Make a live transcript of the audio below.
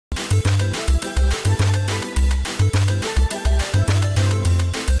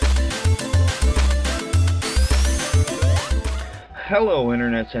Hello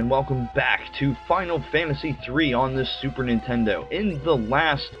internets, and welcome back to Final Fantasy III on the Super Nintendo. In the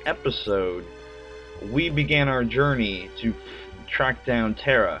last episode, we began our journey to track down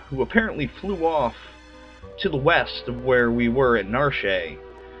Terra, who apparently flew off to the west of where we were at Narshe,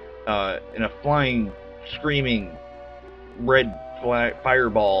 in a flying, screaming, red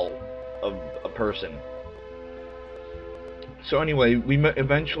fireball of a person. So anyway, we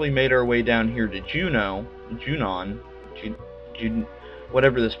eventually made our way down here to Junon,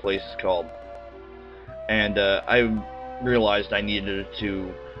 whatever this place is called, and I realized I needed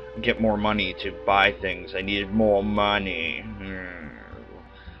to get more money to buy things. I needed more money,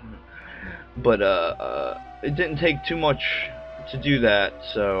 but it didn't take too much to do that,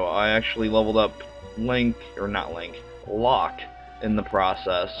 so I actually leveled up Locke in the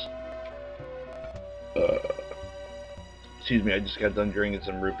process. Excuse me, I just got done drinking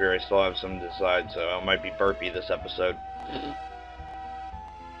some root beer. I still have some to the side, so I might be burpy this episode.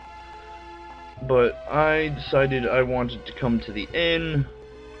 But I decided I wanted to come to the inn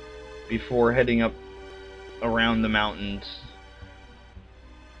before heading up around the mountains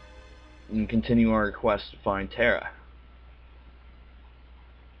and continue our quest to find Terra.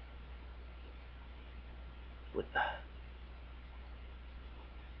 What the?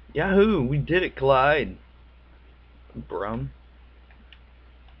 Yahoo! We did it, Clyde! Barum.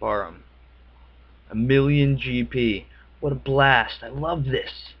 1,000,000 GP. What a blast. I love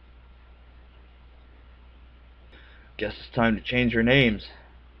this. Guess it's time to change our names.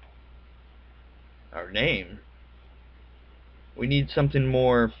 Our name? We need something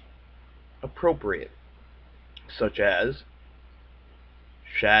more appropriate, such as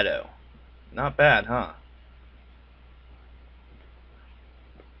Shadow. Not bad, huh?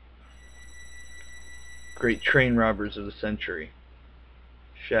 Great train robbers of the century.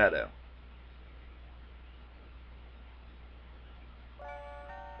 Shadow.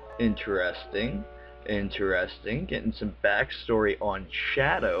 Interesting. Getting some backstory on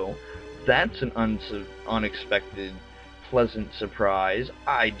Shadow. That's an unexpected, pleasant surprise,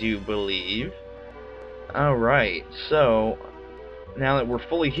 I do believe. Alright, so now that we're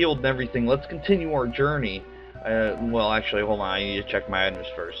fully healed and everything, let's continue our journey. Well, actually, hold on, I need to check my items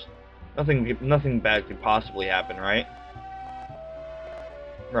first. Nothing bad could possibly happen, right?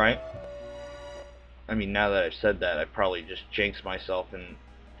 Right? I mean, now that I've said that, I probably just jinxed myself, and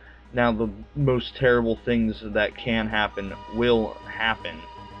now the most terrible things that can happen will happen.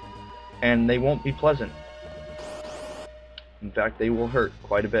 And they won't be pleasant. In fact, they will hurt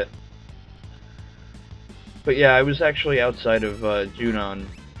quite a bit. But yeah, I was actually outside of Junon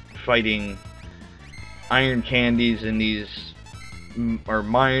fighting iron candies in these...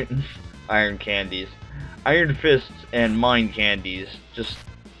 iron candies. Iron fists and mind candies. Just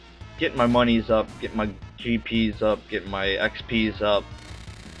getting my monies up, getting my GPs up, getting my XPs up.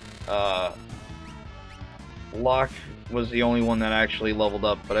 Locke was the only one that actually leveled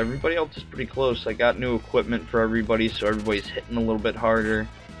up, but everybody else is pretty close. I got new equipment for everybody, so everybody's hitting a little bit harder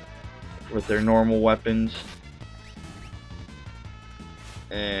with their normal weapons.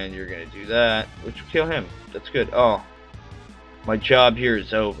 And you're gonna do that, which will kill him. That's good. Oh, my job here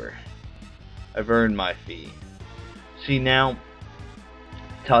is over. I've earned my fee. See now,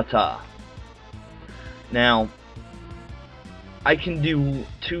 ta-ta. Now, I can do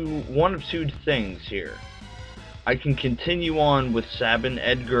one of two things here. I can continue on with Sabin,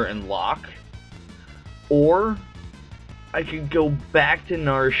 Edgar, and Locke, or I could go back to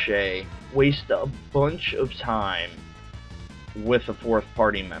Narshe, waste a bunch of time with a fourth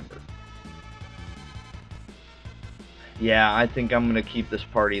party member. Yeah, I think I'm gonna keep this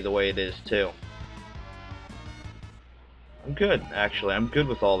party the way it is too. I'm good, actually. I'm good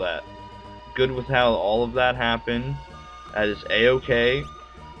with all that. Good with how all of that happened. That is a-okay.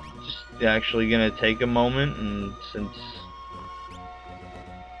 Just actually gonna take a moment, and since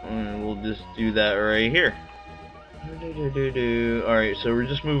we'll just do that right here. Alright, so we're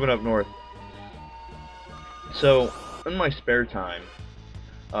just moving up north. So, in my spare time,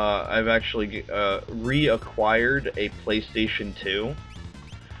 I've actually reacquired a PlayStation 2,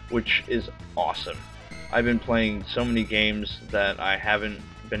 which is awesome. I've been playing so many games that I haven't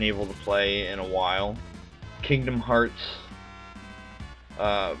been able to play in a while. Kingdom Hearts,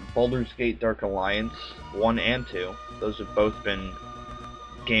 Baldur's Gate Dark Alliance 1 and 2. Those have both been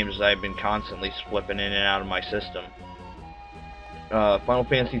games that I've been constantly flipping in and out of my system. Final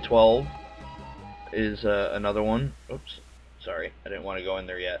Fantasy 12 is another one. Oops, sorry, I didn't want to go in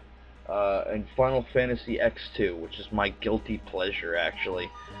there yet. And Final Fantasy X2, which is my guilty pleasure, actually.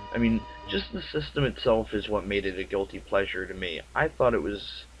 I mean, just the system itself is what made it a guilty pleasure to me. I thought it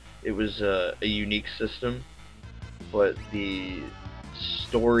was a unique system, but the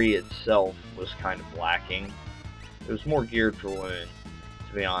story itself was kind of lacking. It was more geared for women,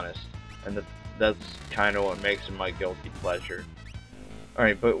 to be honest, and that's kind of what makes it my guilty pleasure.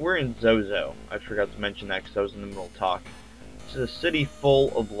 Alright, but we're in Zozo. I forgot to mention that because I was in the middle of talk. It's a city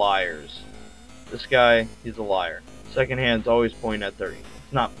full of liars. This guy, he's a liar. Second hand's always pointing at 30.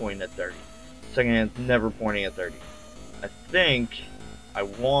 It's not pointing at 30. Second hand's never pointing at 30. I think, I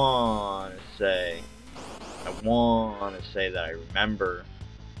want to say that I remember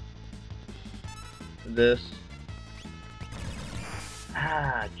this.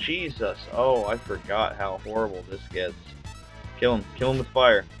 Ah, Jesus. Oh, I forgot how horrible this gets. Kill him with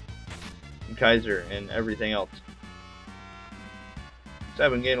fire. And Kaiser and everything else.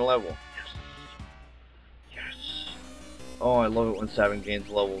 7 gain a level. Yes. Oh, I love it when 7 gains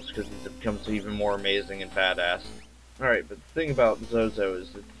levels because he becomes even more amazing and badass. Alright, but the thing about Zozo is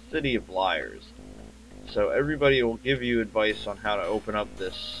it's a city of liars. So everybody will give you advice on how to open up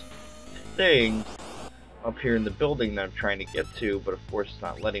this thing up here in the building that I'm trying to get to, but of course it's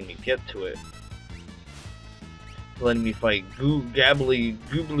not letting me get to it. It's letting me fight gobbly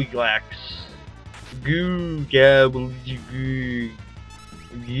glacks. Goo gabbly goo.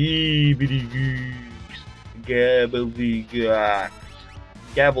 Gibbity gooks. Gabbly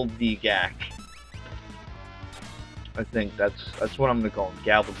Gabbledygack. I think that's what I'm gonna call him.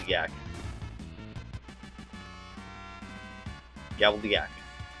 Gabbledygack. Gabbledygack.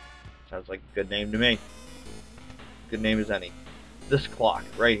 Sounds like a good name to me. Good name as any. This clock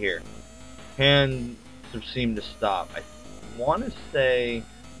right here. Hands seem to stop. I want to say,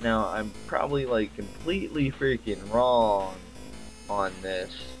 now I'm probably like completely freaking wrong on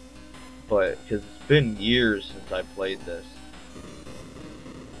this, but because it's been years since I played this.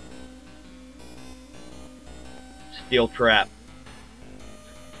 Steel trap.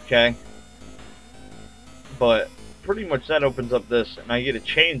 Okay. But pretty much that opens up this, and I get a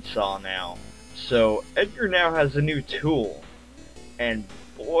chainsaw now. So Edgar now has a new tool, and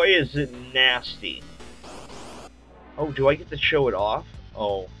boy is it nasty. Oh, do I get to show it off?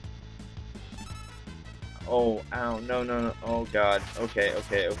 Oh. Oh, ow, no. Oh god. Okay.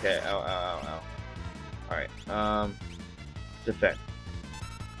 Ow. Alright, defend.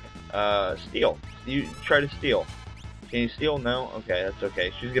 Steal. You try to steal. Can you steal? No? Okay, that's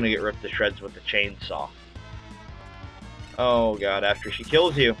okay. She's gonna get ripped to shreds with the chainsaw. Oh god, after she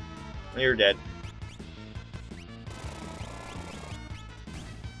kills you, you're dead.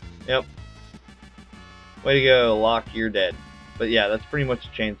 Yep. Way to go, Locke, you're dead. But yeah, that's pretty much a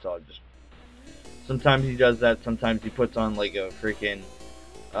chainsaw. Just sometimes he does that, sometimes he puts on like a freaking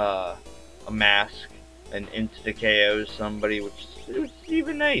a mask and insta-KOs somebody, which is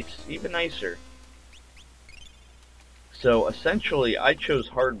even nicer. So essentially I chose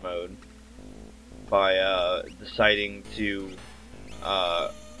hard mode by deciding to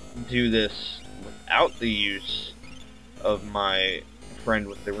do this without the use of my friend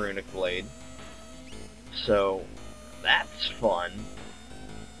with the runic blade. So that's fun.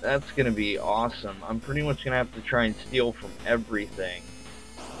 That's gonna be awesome. I'm pretty much gonna have to try and steal from everything.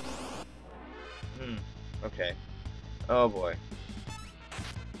 Okay. Oh boy.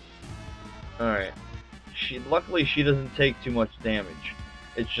 Alright. Luckily she doesn't take too much damage.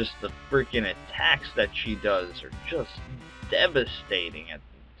 It's just the freaking attacks that she does are just devastating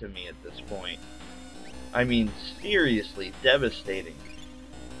to me at this point. I mean, seriously devastating.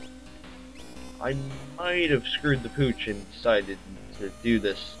 I might have screwed the pooch and decided to do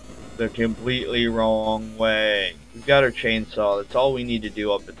this the completely wrong way. We've got our chainsaw. That's all we need to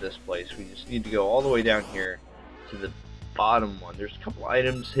do up at this place. We just need to go all the way down here to the bottom one. There's a couple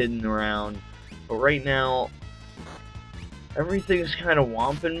items hidden around, but right now everything's kind of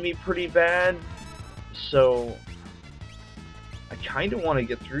womping me pretty bad, so I kind of want to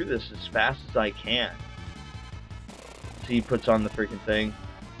get through this as fast as I can. See, he puts on the freaking thing,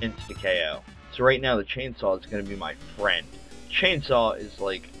 insta-KO. So right now the chainsaw is going to be my friend. Chainsaw is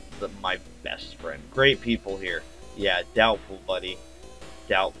like my best friend. Great people here. Yeah, doubtful, buddy.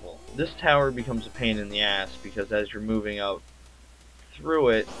 Doubtful. This tower becomes a pain in the ass because as you're moving up through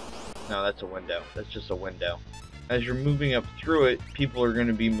it... No, that's a window. That's just a window. As you're moving up through it, people are going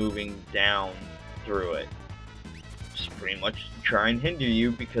to be moving down through it. Just pretty much to try and hinder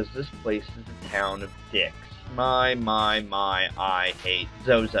you because this place is a town of dicks. My, I hate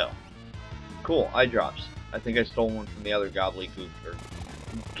Zozo. Cool, eye drops. I think I stole one from the other gobbledygook, or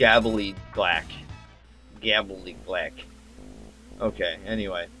gabbledyglack. Gabbledyglack. Okay,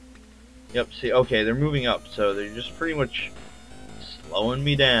 anyway. Yep, see, okay, they're moving up, so they're just pretty much slowing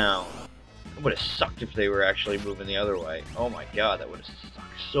me down. It would have sucked if they were actually moving the other way. Oh my god, that would have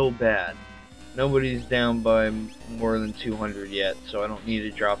sucked so bad. Nobody's down by more than 200 yet, so I don't need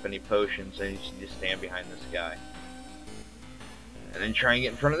to drop any potions. I just need to stand behind this guy. And then try and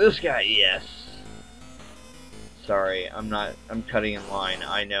get in front of this guy. Yes! Sorry, I'm cutting in line.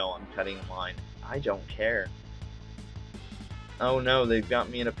 I know, I'm cutting in line. I don't care. Oh no, they've got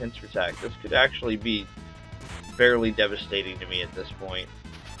me in a pincer attack. This could actually be fairly devastating to me at this point.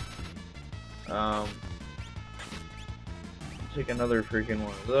 Take another freaking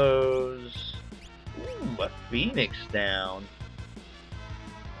one of those. Ooh, a phoenix down.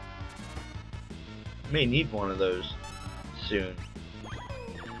 May need one of those soon.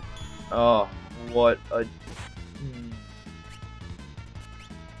 Oh, what a...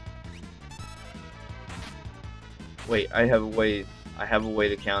 Wait, I have a way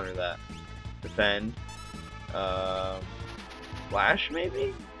to counter that. Defend. Flash,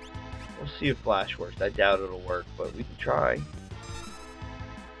 maybe? We'll see if Flash works. I doubt it'll work, but we can try.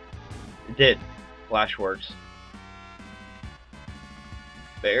 It did. Flash works.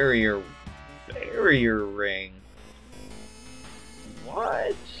 Barrier ring.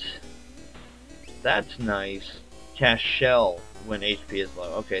 What? That's nice. Cast shell when HP is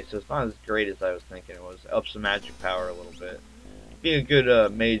low. Okay, so it's not as great as I was thinking it was. Ups the magic power a little bit. Be a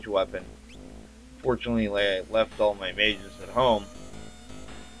good mage weapon. Fortunately, I left all my mages at home.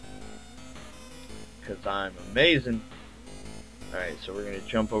 Because I'm amazing. Alright, so we're going to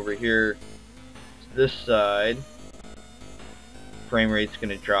jump over here to this side. Frame rate's going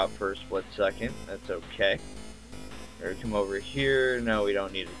to drop for a split second. That's okay. Or come over here. No, we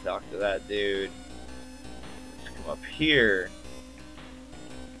don't need to talk to that dude. Let's come up here.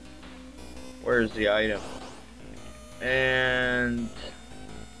 Where's the item? And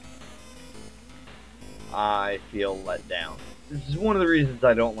I feel let down. This is one of the reasons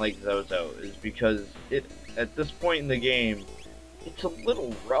I don't like Zozo, is because at this point in the game, it's a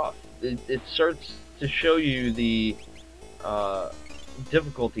little rough. It starts to show you the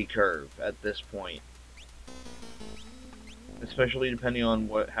difficulty curve at this point, especially depending on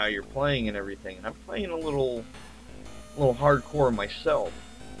how you're playing and everything. And I'm playing a little hardcore myself.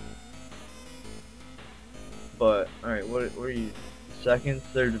 But alright, what are you? Seconds?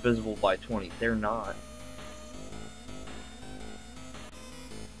 They're divisible by 20. They're not.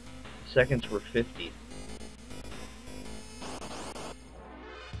 Seconds were 50.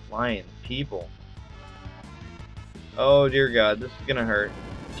 Lying people. Oh dear God, this is gonna hurt.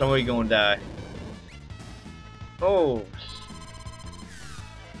 Somebody gonna die. Oh.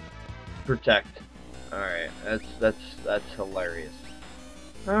 Protect. Alright, that's hilarious.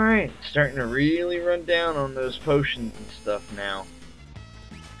 Alright, starting to really run down on those potions and stuff now.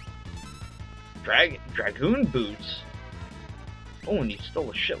 Dragoon boots? Oh, and he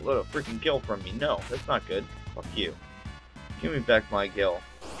stole a shitload of freaking gil from me. No, that's not good. Fuck you. Give me back my gil.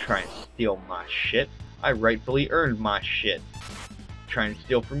 Try and steal my shit. I rightfully earned my shit. Try and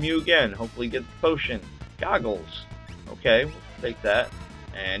steal from you again. Hopefully get the potion. Goggles. Okay, we'll take that.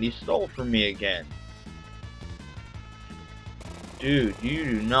 And he stole from me again. Dude, you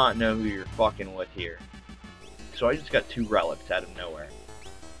do not know who you're fucking with here. So I just got 2 relics out of nowhere.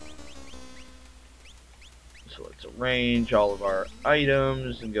 So let's arrange all of our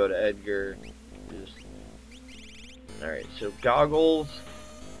items and go to Edgar. Alright, so goggles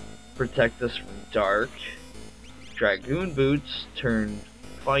protect us from dark. Dragoon boots turn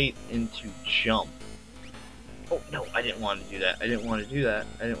fight into jump. Oh no, I didn't want to do that. I didn't want to do that.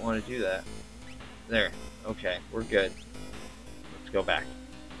 I didn't want to do that. There. Okay, we're good. Let's go back.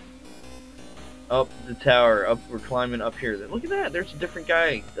 Up the tower. Up. We're climbing up here. Look at that. There's a different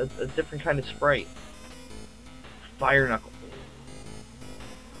guy. A different kind of sprite. Fire knuckle.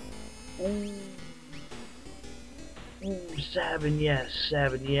 Ooh. Ooh, 7, yes.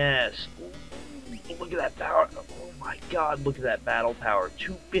 7, yes. Ooh, look at that power. Oh my God, look at that battle power.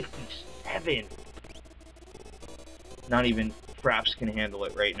 257. Not even Fraps can handle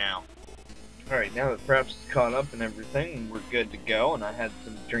it right now. Alright, now that Fraps is caught up and everything, we're good to go. And I had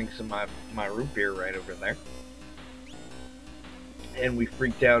some drinks of my root beer right over there. And we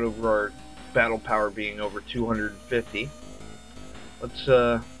freaked out over our battle power being over 250. Let's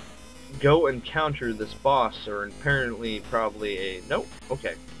go and counter this boss, or apparently probably a... Nope,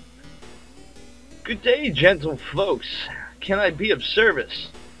 okay. Good day, gentle folks. Can I be of service?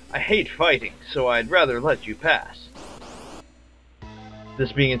 I hate fighting, so I'd rather let you pass.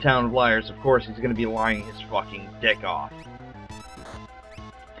 This being a town of liars, of course he's gonna be lying his fucking dick off.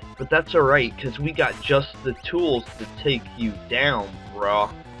 But that's alright, because we got just the tools to take you down, bruh.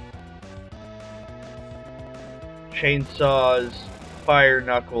 Chainsaws, fire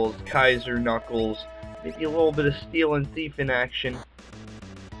knuckles, Kaiser knuckles, maybe a little bit of steel and thief in action.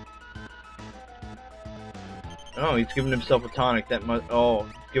 Oh, he's giving himself a tonic. That must. Oh,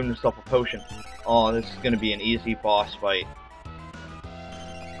 he's giving himself a potion. Oh, this is gonna be an easy boss fight.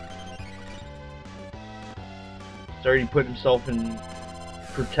 He's already put himself in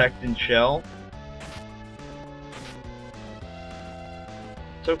protect and shell.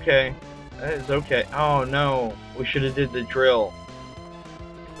 It's okay. That is okay. Oh no, we should have did the drill.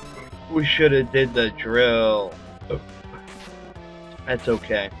 We should have did the drill. That's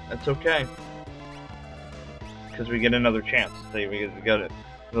okay. That's okay. Because we get another chance. We got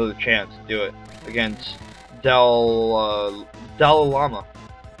another chance to do it against Dalai Lama.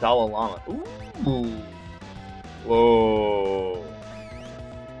 Dalai Lama. Ooh. Whoa.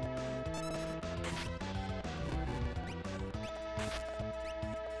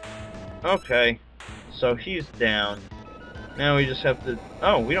 Okay. So he's down. Now we just have to...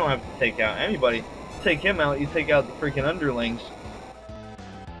 Oh, we don't have to take out anybody. Take him out, you take out the freaking underlings.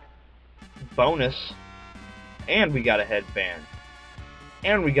 Bonus. And we got a headband.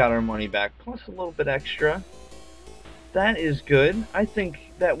 And we got our money back, plus a little bit extra. That is good. I think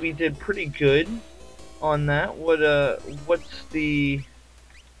that we did pretty good on that. What's the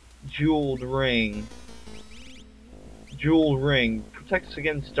jeweled ring? Jeweled ring. Protects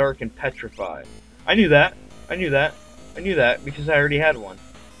against dark and petrify. I knew that. I knew that. I knew that because I already had one.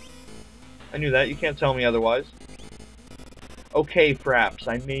 I knew that. You can't tell me otherwise. Okay, perhaps.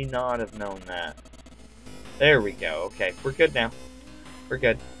 I may not have known that. There we go. Okay, we're good now. We're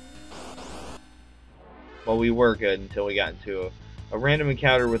good. Well, we were good until we got into a random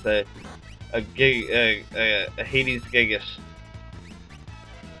encounter with a Hades Gigas.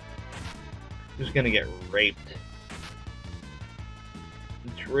 Who's gonna get raped?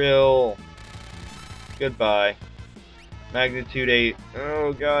 Drill. Goodbye. Magnitude 8.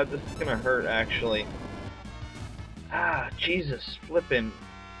 Oh god, this is gonna hurt actually. Ah, Jesus, flippin'.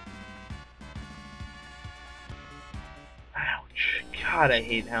 Ouch. God, I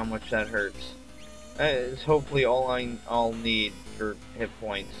hate how much that hurts. That is hopefully all I'll need for hit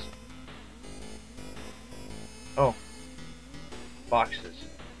points. Oh. Boxes.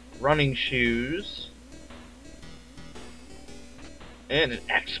 Running shoes. And an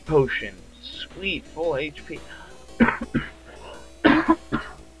X potion. Sweet, full HP.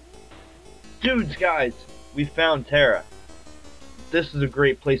 Dudes, guys, we found Terra. This is a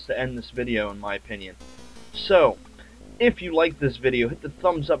great place to end this video, in my opinion. So, if you like this video, hit the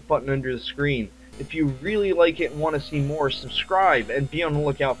thumbs up button under the screen. If you really like it and want to see more, subscribe and be on the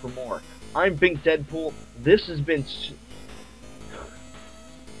lookout for more. I'm Bink Deadpool. This has been...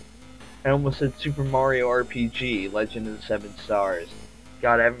 I almost said Super Mario RPG, Legend of the Seven Stars.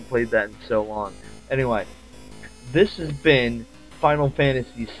 God, I haven't played that in so long. Anyway, this has been Final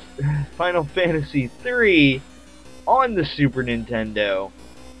Fantasy III on the Super Nintendo.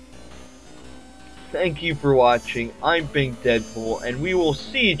 Thank you for watching. I'm Bink Deadpool, and we will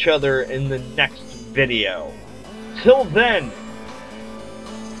see each other in the next video. Till then,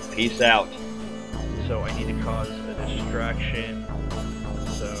 peace out. So I need to cause a distraction.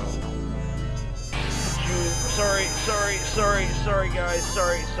 So, sorry guys,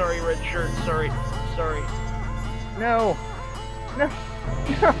 sorry red shirt, sorry. No, I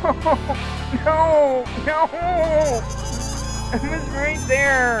was right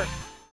there.